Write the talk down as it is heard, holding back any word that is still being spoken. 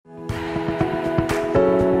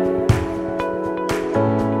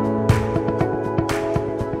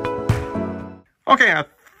Okay, I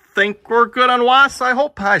think we're good on wasps, I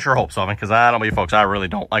hope. I sure hope so, because I don't know you folks, I really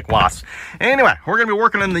don't like wasps. Anyway, we're going to be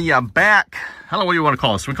working in the back. I don't know what you want to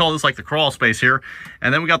call this. We call this like the crawl space here.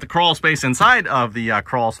 And then we got the crawl space inside of the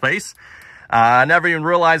crawl space. I never even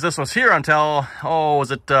realized this was here until,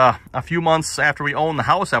 was it a few months after we owned the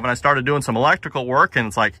house when I started doing some electrical work. And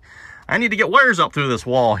it's like, I need to get wires up through this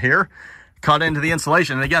wall here, cut into the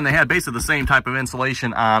insulation. And again, they had basically the same type of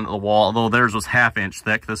insulation on the wall, although theirs was 1/2 inch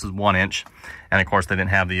thick. This is 1 inch. And of course, they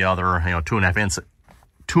didn't have the other,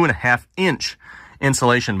 2.5 inch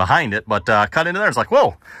insulation behind it. But cut into there, it's like,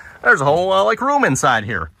 whoa, there's a whole like room inside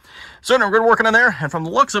here. So we're good working in there. And from the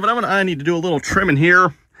looks of it, I need to do a little trimming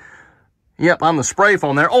here. Yep, on the spray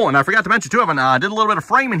foam there. Oh, and I forgot to mention too, I did a little bit of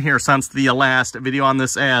framing here since the last video on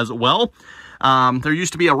this as well. There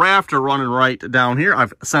used to be a rafter running right down here.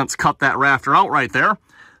 I've since cut that rafter out right there.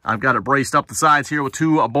 I've got it braced up the sides here with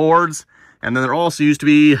 2 boards. And then there also used to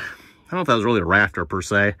be, I don't know if that was really a rafter per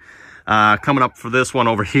se, coming up for this one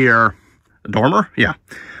over here. The dormer? Yeah.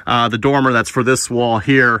 The dormer that's for this wall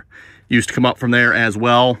here used to come up from there as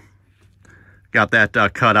well. Got that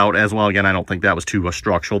cut out as well. Again, I don't think that was too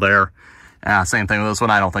structural there. Same thing with this one.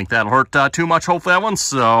 I don't think that'll hurt too much, hopefully, that one.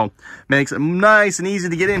 So, makes it nice and easy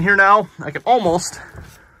to get in here now. I can almost,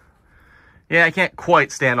 yeah, I can't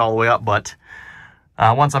quite stand all the way up, but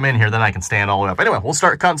once I'm in here, then I can stand all the way up. Anyway, we'll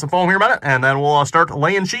start cutting some foam here in a minute, and then we'll start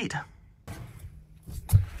laying sheet.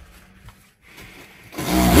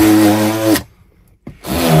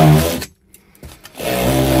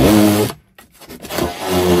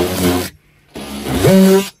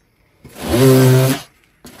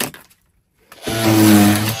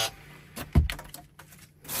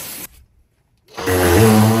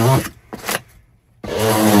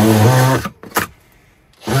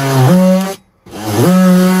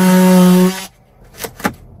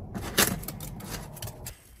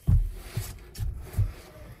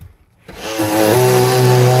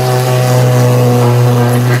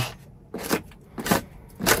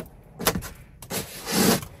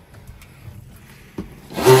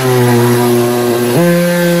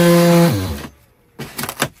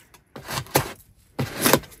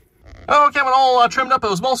 Trimmed up. It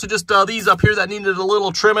was mostly just these up here that needed a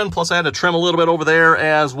little trimming, plus I had to trim a little bit over there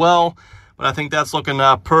as well, but I think that's looking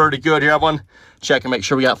pretty good here. Everyone check and make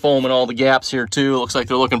sure we got foam in all the gaps here too. Looks like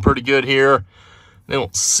they're looking pretty good here. They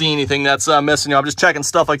don't see anything that's missing. I'm just checking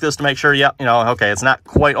stuff like this to make sure, yeah, okay, it's not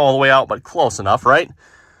quite all the way out, but close enough, right?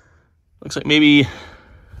 Looks like maybe, is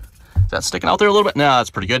that sticking out there a little bit? No, that's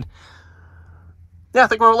pretty good. Yeah, I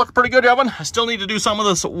think we're looking pretty good, Evan. I still need to do some of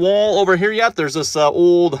this wall over here yet. There's this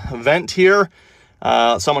old vent here.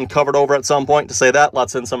 Someone covered over at some point. To say that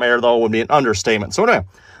lets in some air, though, would be an understatement. So anyway,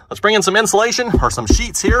 let's bring in some insulation or some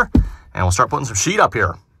sheets here, and we'll start putting some sheet up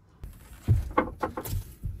here.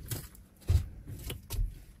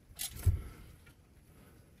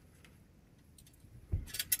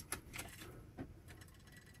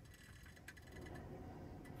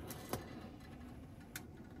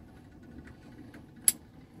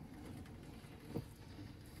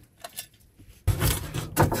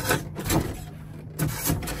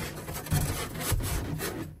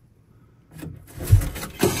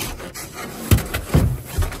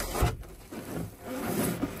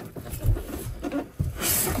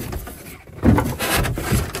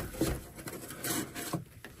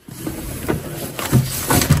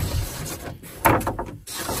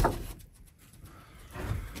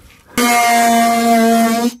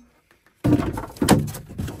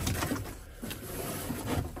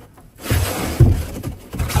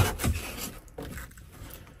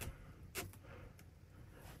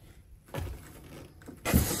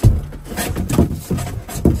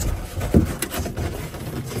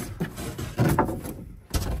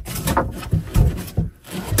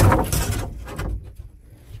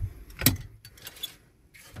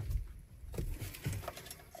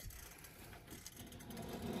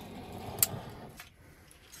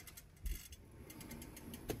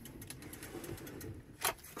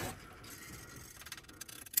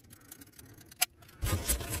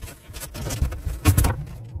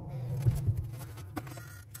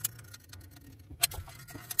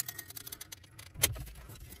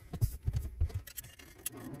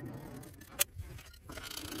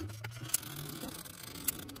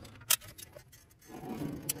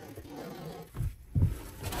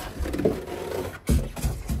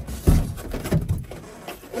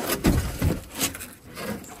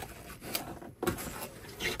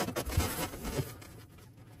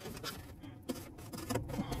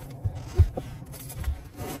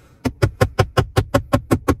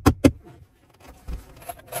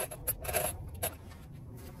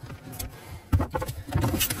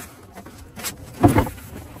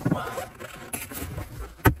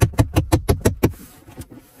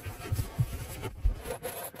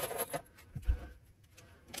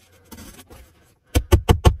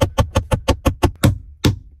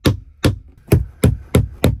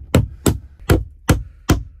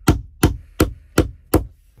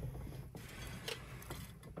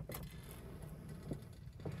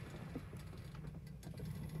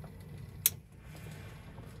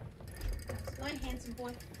 handsome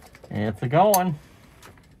boy. It's a going.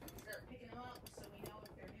 Start picking them up so we know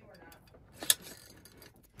if they're new or not.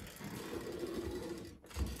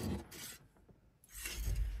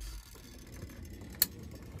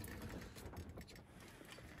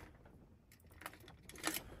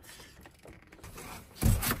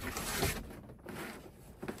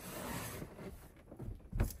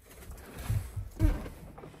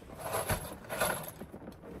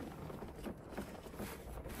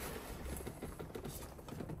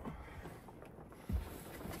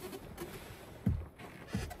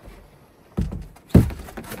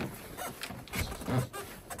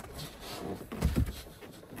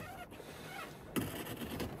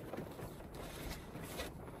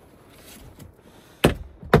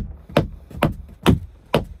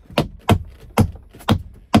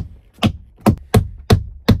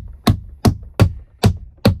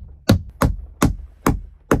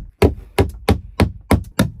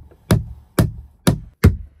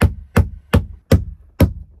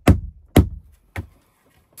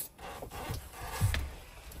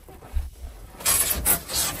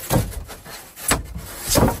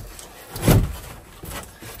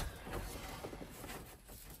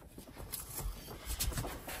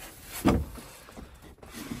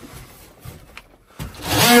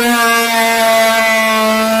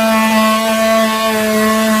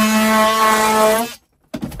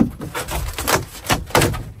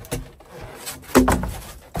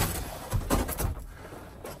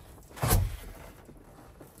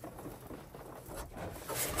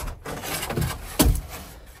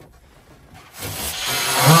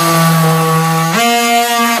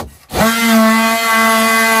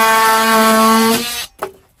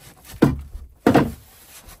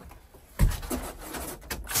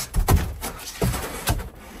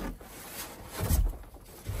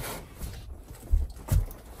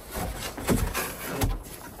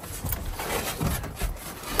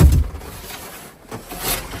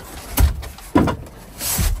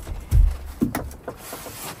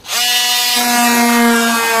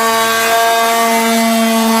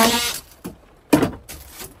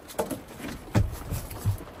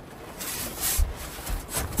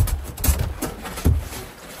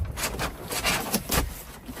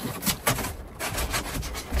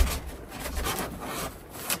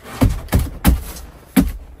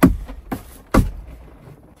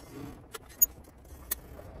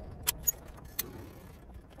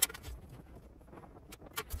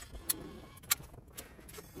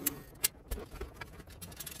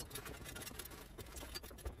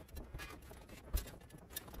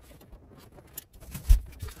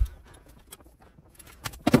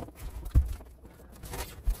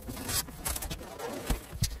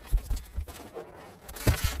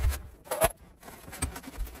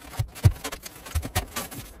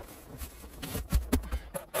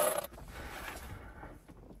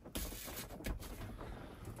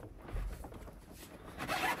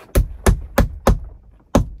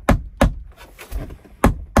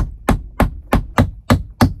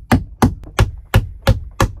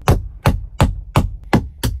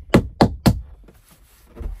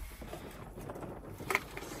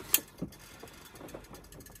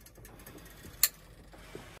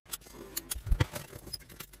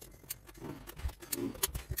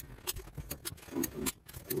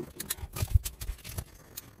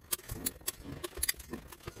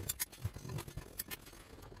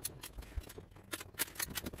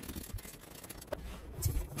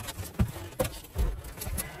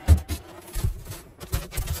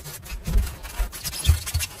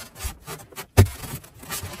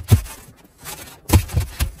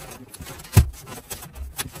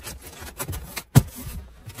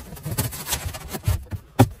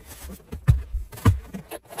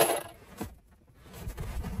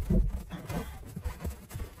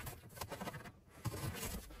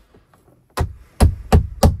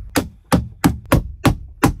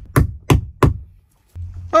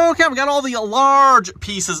 Okay, we got all the large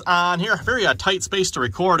pieces on here. Very tight space to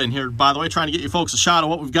record in here, by the way, trying to get you folks a shot of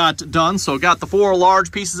what we've got done. So got the 4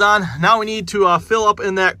 large pieces on. Now we need to fill up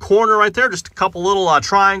in that corner right there, just a couple little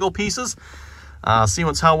triangle pieces. See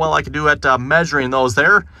how well I can do at measuring those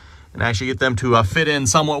there and actually get them to fit in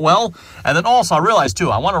somewhat well. And then also I realized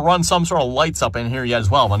too, I want to run some sort of lights up in here yet as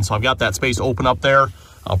well. And so I've got that space open up there.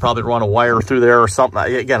 I'll probably run a wire through there or something.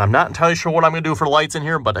 Again, I'm not entirely sure what I'm going to do for lights in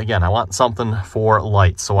here, but again, I want something for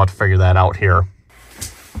lights, so I'll have to figure that out here.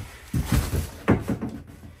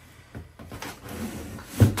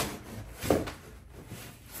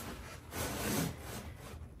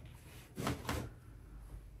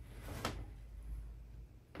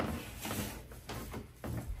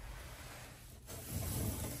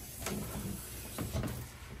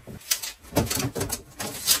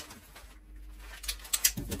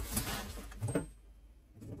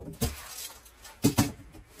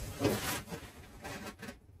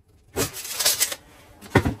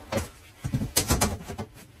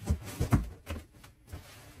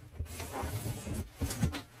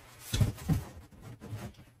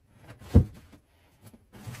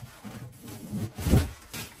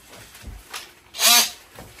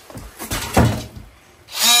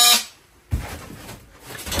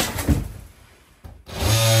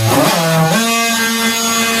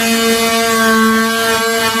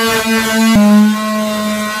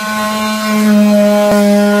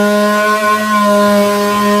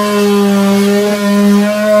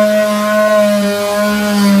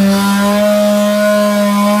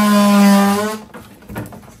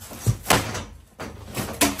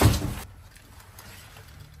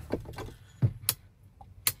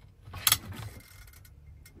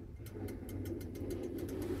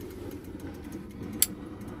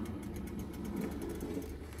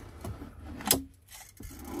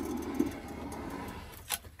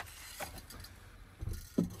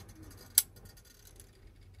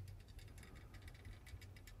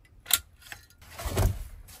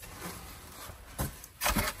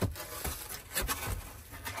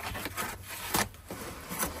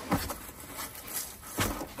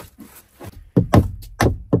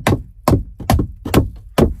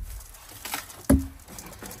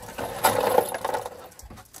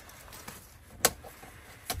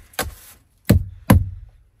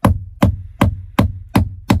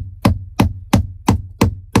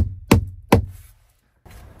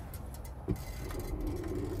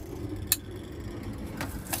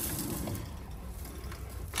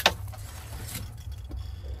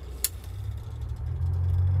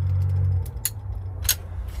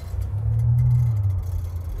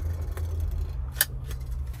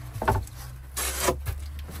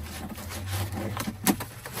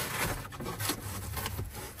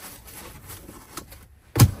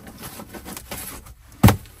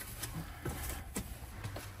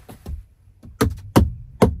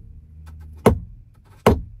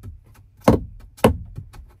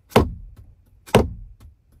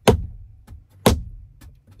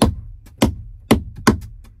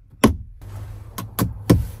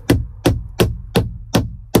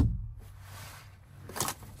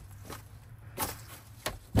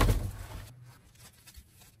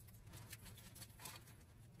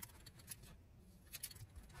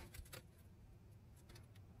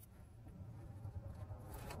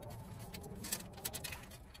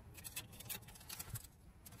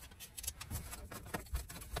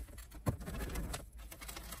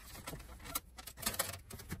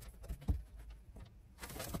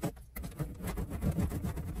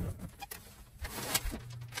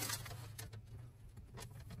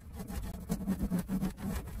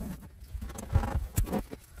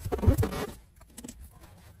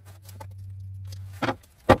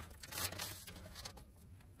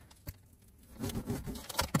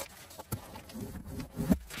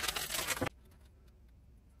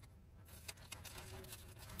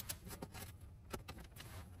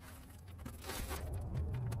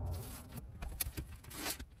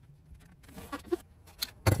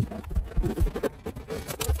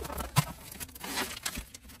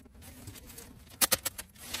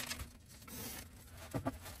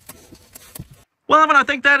 Well, Evan, I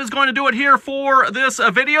think that is going to do it here for this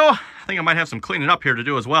video. I think I might have some cleaning up here to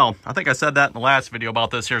do as well. I think I said that in the last video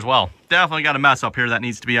about this here as well. Definitely got a mess up here that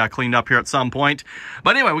needs to be cleaned up here at some point.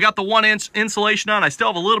 But anyway, we got the 1-inch insulation on. I still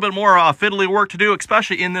have a little bit more fiddly work to do,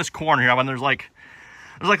 especially in this corner here. I mean, there's like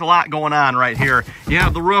a lot going on right here. You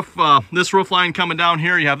have the roof, this roof line coming down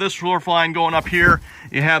here. You have this roof line going up here.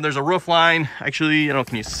 There's a roof line. Actually, you know,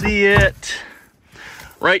 can you see it?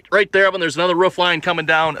 Right there, Evan. There's another roof line coming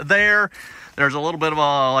down there. There's a little bit of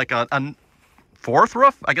a fourth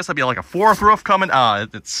roof. I guess that'd be like a fourth roof coming.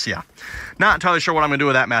 Yeah, not entirely sure what I'm gonna do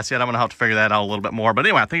with that mess yet. I'm gonna have to figure that out a little bit more. But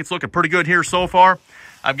anyway, I think it's looking pretty good here so far.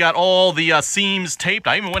 I've got all the seams taped.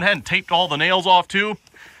 I even went ahead and taped all the nails off too.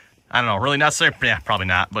 I don't know, really necessary? Yeah, probably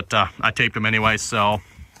not. But I taped them anyway, so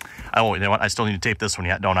you know what? I still need to tape this one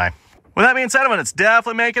yet, don't I? With that being said, it's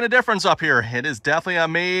definitely making a difference up here. It is definitely a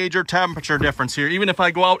major temperature difference here. Even if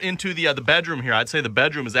I go out into the bedroom here, I'd say the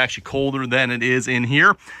bedroom is actually colder than it is in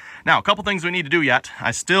here. Now, a couple things we need to do yet.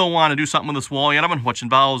 I still want to do something with this wall yet, which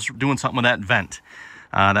involves doing something with that vent.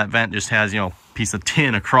 That vent just has, you know, a piece of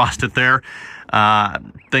tin across it there.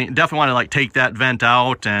 They definitely want to like take that vent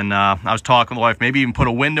out, and I was talking with the wife, maybe even put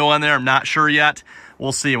a window on there. I'm not sure yet.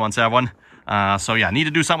 We'll see once I have one. So yeah, need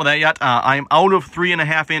to do something with that yet. I'm out of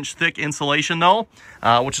 3.5-inch thick insulation though,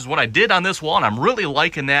 which is what I did on this wall, and I'm really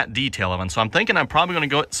liking that detail of it. So I'm thinking I'm probably going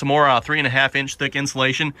to go some more 3.5-inch thick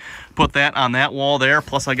insulation, put that on that wall there.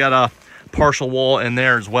 Plus I got a partial wall in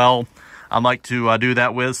there as well I'd like to do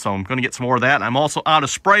that with, so I'm going to get some more of that. I'm also out of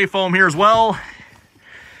spray foam here as well.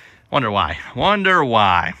 Wonder why.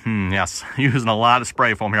 Yes, using a lot of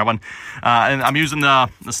spray foam here. And I'm using the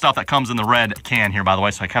stuff that comes in the red can here, by the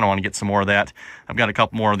way, so I kind of want to get some more of that. I've got a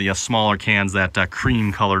couple more of the smaller cans, that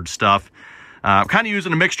cream-colored stuff. I'm kind of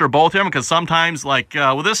using a mixture of both of them, because sometimes, like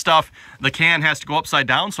with this stuff, the can has to go upside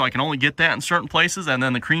down, so I can only get that in certain places, and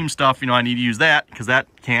then the cream stuff, you know, I need to use that, because that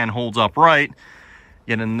can holds up right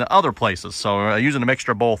in the other places. So using a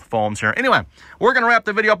mixture of both foams here. Anyway, we're going to wrap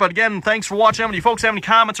the video up. But again, thanks for watching. If you folks have any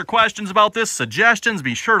comments or questions about this, suggestions,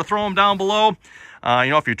 be sure to throw them down below. You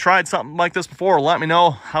know, if you tried something like this before, let me know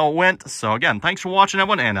how it went. So again, thanks for watching,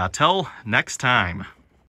 everyone, and until next time.